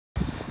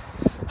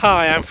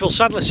Hi, I'm Phill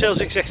Sadler,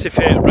 Sales Executive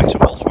here at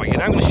Wrexham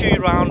Volkswagen. I'm going to show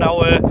you around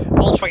our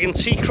Volkswagen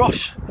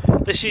T-Cross.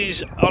 This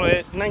is on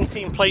a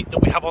 19 plate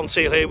that we have on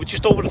sale here with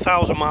just over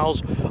 1,000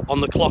 miles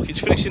on the clock. It's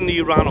finished in the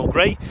Urano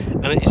Grey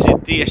and it is a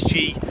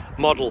DSG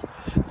model.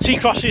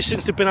 T-Crosses,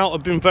 since they've been out,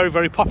 have been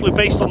very popular,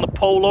 based on the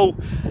Polo,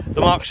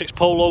 the Mark 6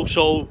 Polo,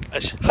 so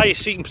a higher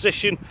seating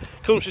position,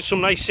 comes with some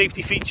nice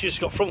safety features. It's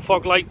got front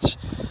fog lights,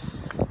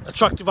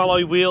 attractive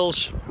alloy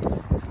wheels.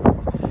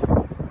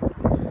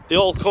 They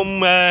all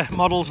come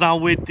models now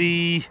with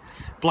the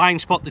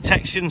blind spot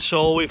detection,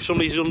 so if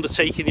somebody's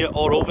undertaking you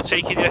or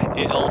overtaking you,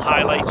 it'll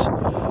highlight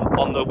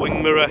on the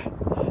wing mirror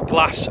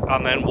glass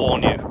and then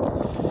warn you.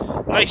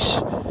 Nice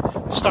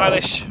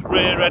stylish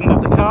rear end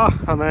of the car,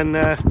 and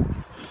then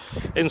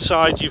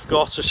inside you've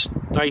got a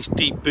nice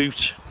deep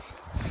boot.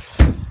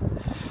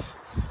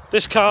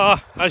 This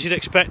car, as you'd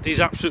expect, is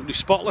absolutely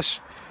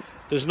spotless.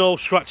 There's no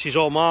scratches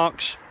or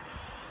marks.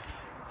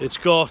 It's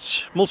got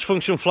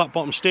multifunction flat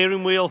bottom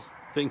steering wheel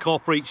that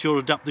incorporates your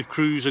adaptive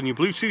cruise and your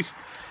Bluetooth.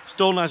 It's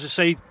done, as I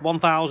say,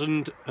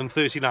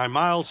 1,039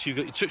 miles. You've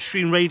got your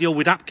touchscreen radio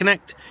with App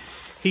Connect,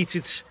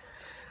 heating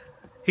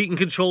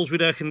controls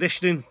with air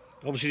conditioning,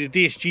 obviously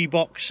the DSG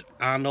box,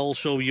 and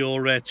also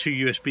your 2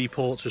 USB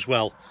ports as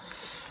well.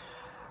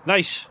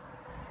 Nice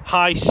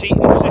high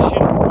seating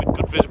position with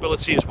good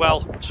visibility as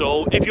well.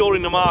 So if you're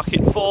in the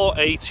market for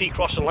a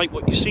T-Cross and like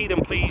what you see,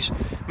 then please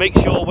make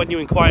sure when you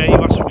inquire you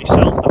ask for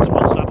myself, that's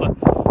Phill Sadler,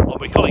 or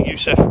my colleague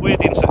Youssef. We're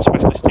the internet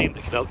specialist team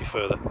that can help you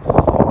further.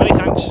 Many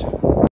thanks.